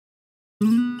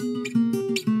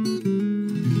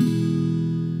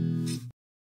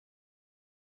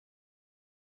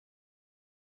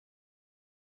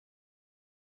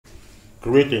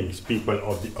Greetings, people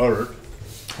of the earth.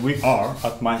 We are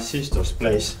at my sister's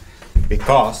place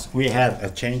because we have a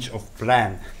change of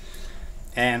plan,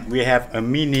 and we have a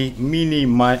mini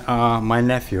my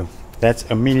nephew. That's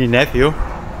a mini nephew.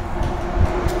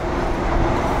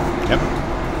 Yep.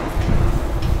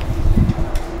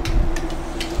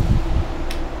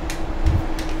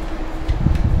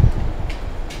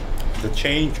 The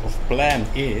change of plan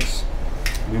is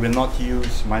we will not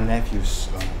use my nephew's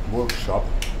workshop.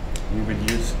 We will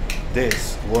use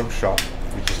this workshop,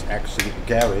 which is actually a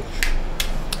garage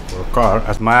for a car,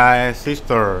 as my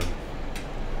sister.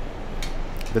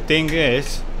 The thing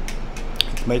is,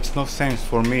 it makes no sense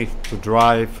for me to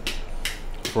drive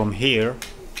from here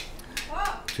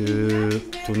to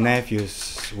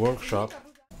nephew's workshop.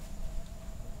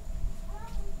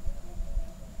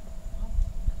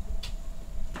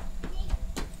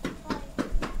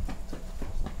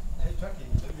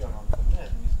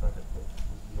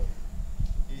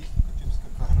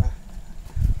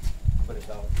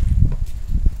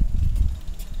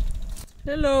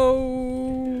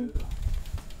 Hello!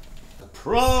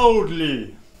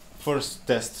 Proudly first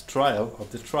test trial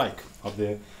of the trike, of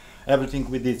the everything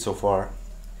we did so far.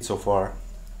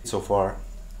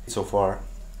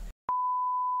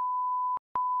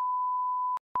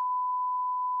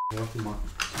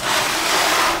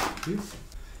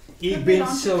 Ik ben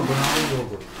zo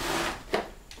behouden.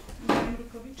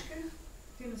 Rukavičke,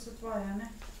 tile so tvoje, ne?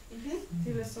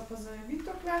 Tile so pa za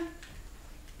vitokle.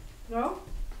 Prav?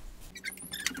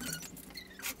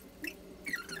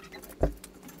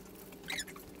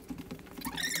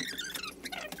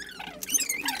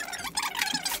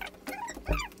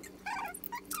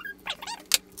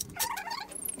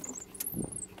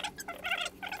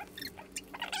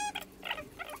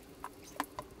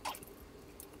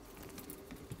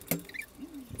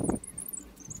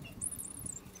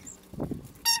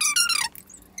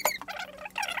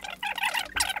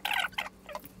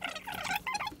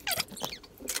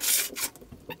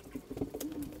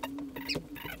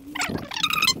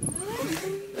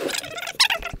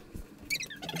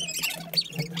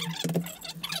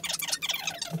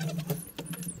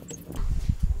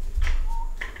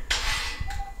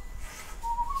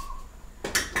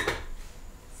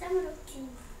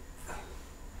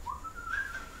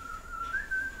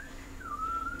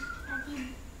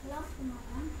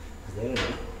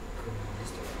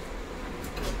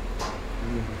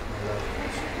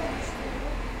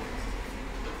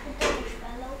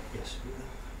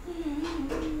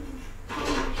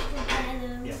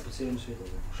 Ja, po celem svetu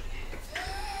bomo šli.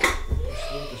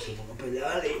 Svetu se bomo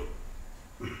peljali.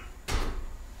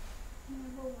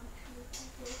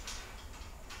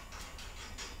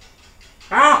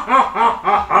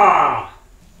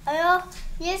 Ajo,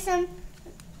 jaz sem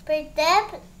pri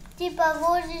tebi, ti pa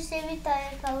voziš se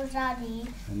vitaje pa v zadnji.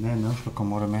 Ne, ko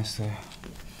moram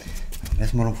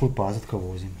jaz moram ful paziti, ko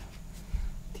vozim.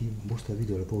 Ti boste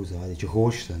videli lepo v zadnji, če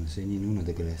hočete, se ni nujno,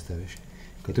 da greste, veš.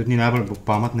 Ker tudi ni najbolj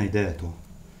pametna ideja to.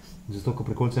 Zato, ko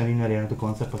prikolca ni narejeno do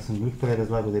konca, pa sem bil prej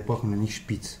razlagal, da je pohno na njih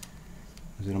špic,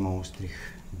 oziroma ostrih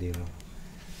delov.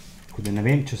 Tako da ne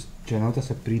vem, če nota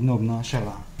se pridno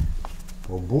obnašala,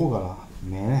 pa obogala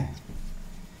mene,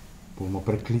 bomo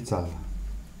preklicali.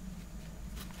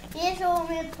 Jaz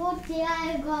bom je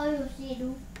potjaj gor v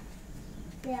sedu.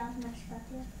 Ja, znaš kak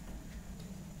je.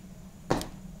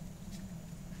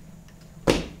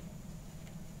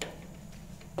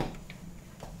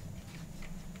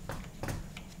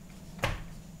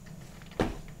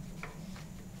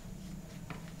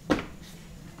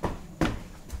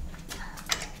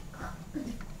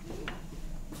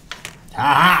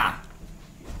 Aha!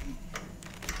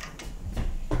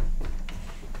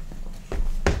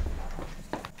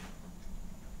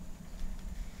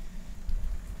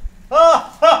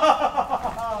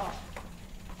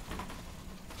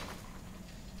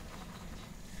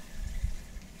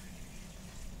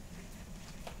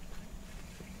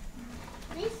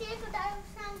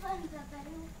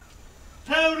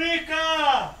 Eureka!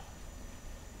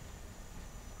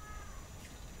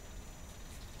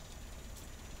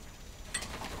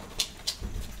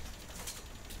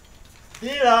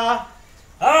 Tira!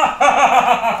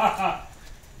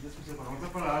 Zdaj smo se pa nota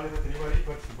parali, da treba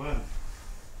ripati ven.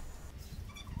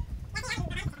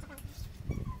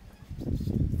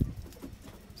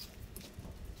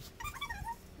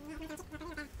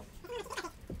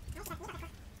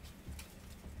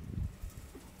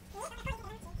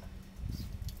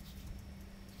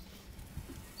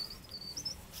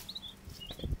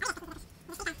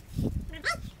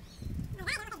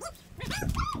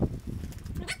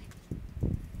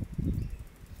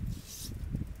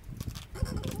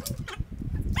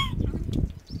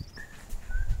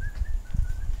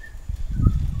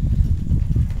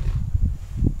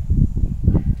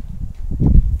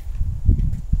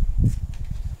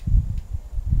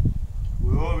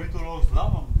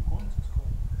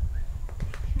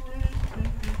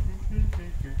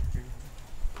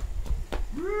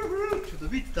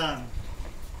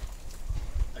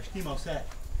 štima vse.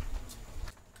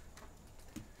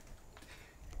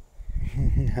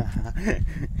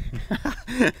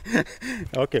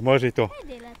 Ok, može i to. Kaj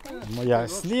delate? Ja,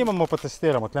 snimamo pa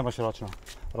testiramo, tle imaš ročno.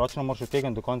 Ročno moraš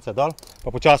utegniti do konca dol,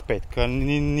 pa počas pet, ker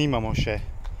nimamo še.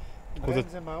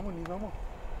 Bremze imamo, nimamo.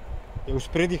 V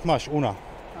spredjih imaš una,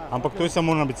 ampak to je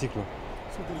samo na biciklu,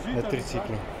 Se držite na ali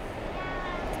triciklu.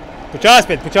 Počas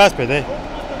pet, dej.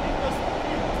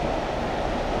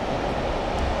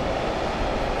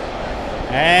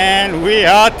 And we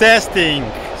are testing.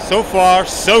 So far,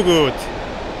 so good.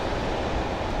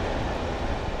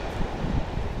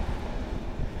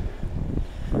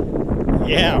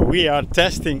 Yeah, we are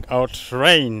testing our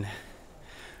train.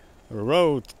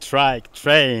 Road trike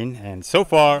train, and so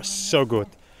far, so good.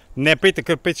 Ne, pejte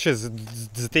kar pet še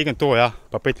zategn to, ja,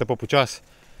 pa pet lepo počas.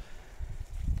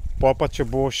 Pa če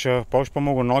boš, pa boš pa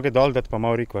mogel noge dol dati, pa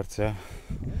malo rikvarc, ja.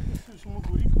 Še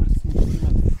mogo rikvarc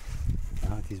snimati.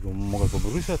 Ja, ti bomo mogli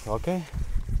pobrusati, okej.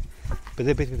 Pa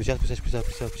zdaj pet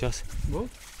počas. Bo?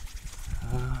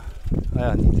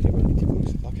 Ja, ni treba niti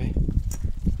brusati, okej.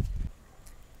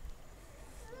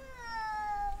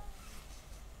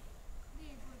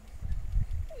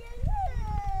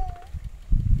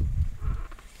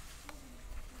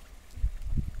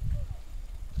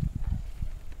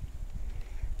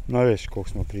 No, veš, koliko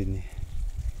smo pridni.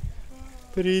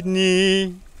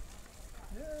 Pridni!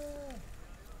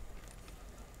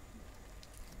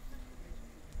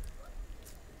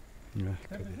 Ja,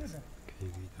 kaj je videl.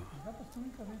 Zdaj pa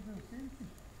stojika vedno v senci.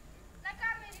 Na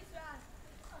kameri sva.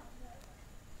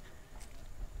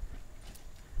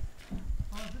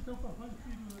 Zdaj to pa fajn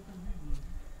videl, da tam vidim.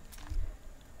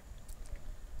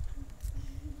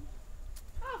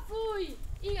 Fuj,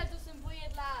 Iga, to sem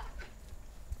pojedla.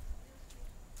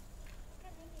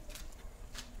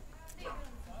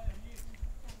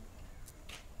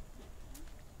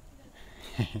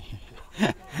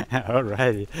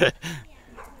 Alrighty.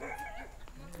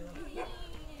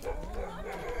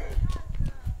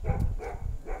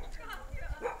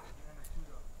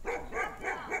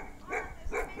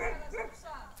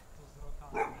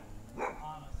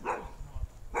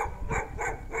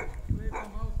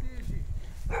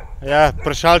 Ja,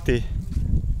 prešalti.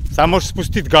 Samo moraš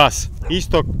spustiti gas.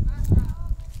 Isto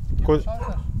kot...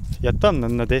 Ja, tam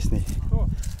na desni.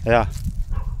 Ja.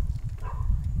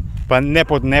 Pa ne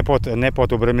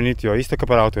pod obremenitvijo, isto kot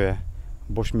pri avtu je.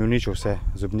 Boš mi uničil vse,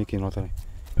 zobniki noter. Ja,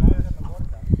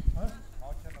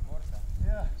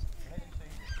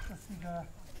 da si ga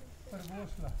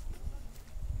prvošla.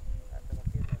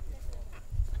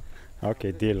 Ok,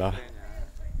 dela.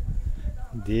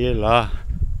 Dela.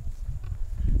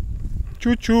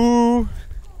 Čuču.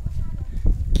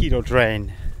 Kilo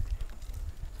train.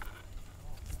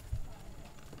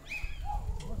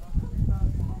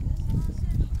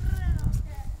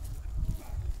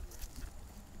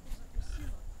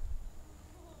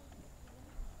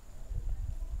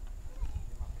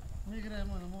 Mi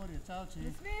gremo na morje, čau či.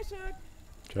 Smešek.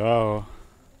 Čao.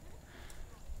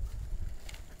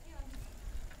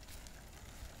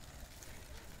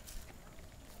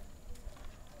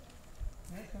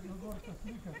 Nekaj na gorka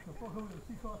slikati, kako ga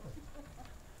vsi hote.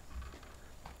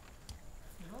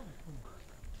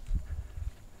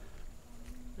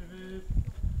 TV.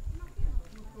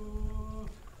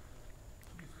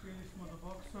 Prispeli smo do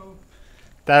boksov.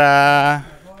 Tada!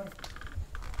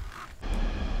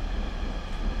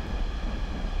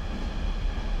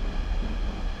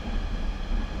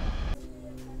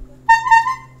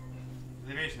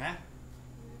 Zdaj veš, ne?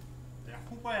 Ja,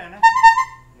 kupa je, ne?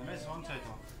 Na ves sonce je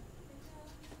to.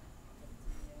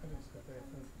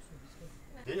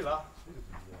 Dela.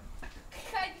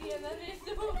 Kaj ti je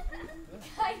naredil?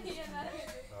 Kaj ti je naredil?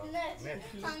 Ne.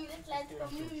 On gre tle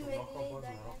tako mimo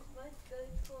gleda,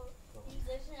 in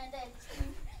začne reči.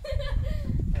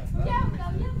 Jemka,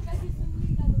 ti sem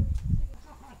gledala.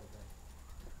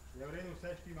 Je v redu,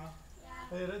 vse štima?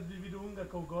 Ej, rad bi videl unga,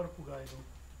 ko v gor pogajdu.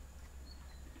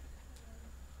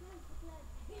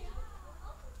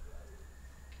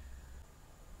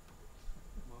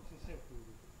 Malo sem se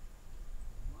vključil.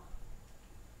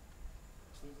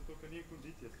 Zato, ker nije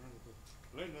kondicija, znam zato.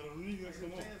 Glej, na ravnini je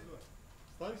samo.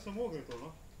 Stavi samo gre to,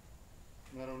 no?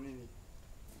 Na ravnini.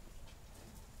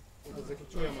 Da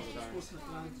zaključujemo zdaj.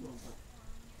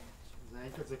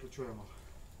 Zaenkrat zaključujemo.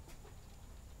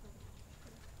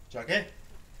 Čakaj.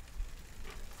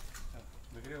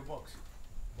 Da gre v boks.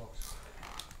 Box.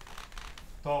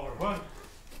 Dobro, ven.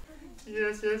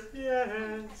 Yes, yes,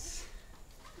 yes.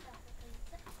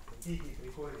 Pridi,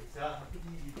 prikolica,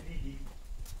 pridi.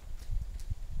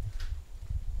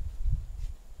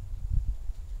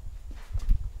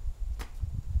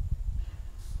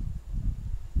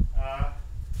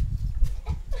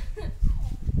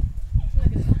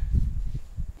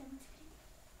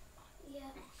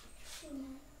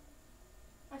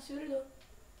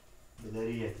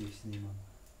 negativ snimam.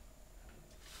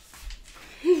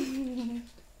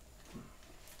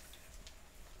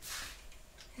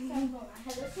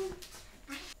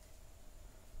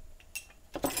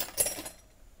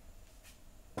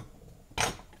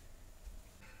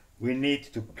 We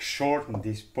need to shorten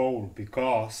this pole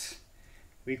because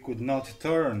we could not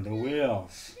turn the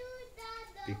wheels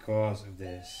because of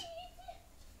this.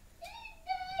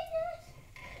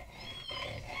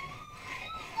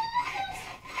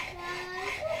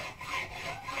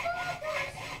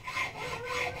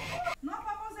 No,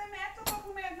 pa vzaj metlo pa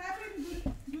pomet, najprej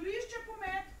durišče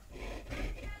pomet.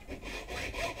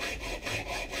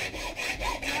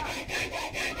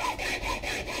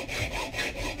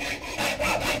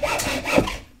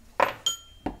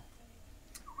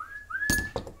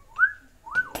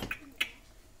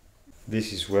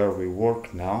 This is where we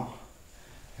work now,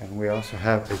 and we also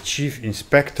have a chief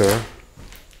inspector.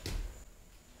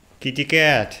 Kitty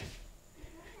cat.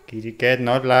 Kitty cat,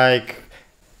 not like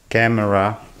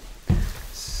camera.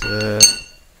 So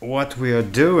what we are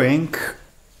doing,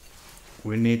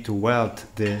 we need to weld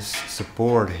this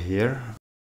support here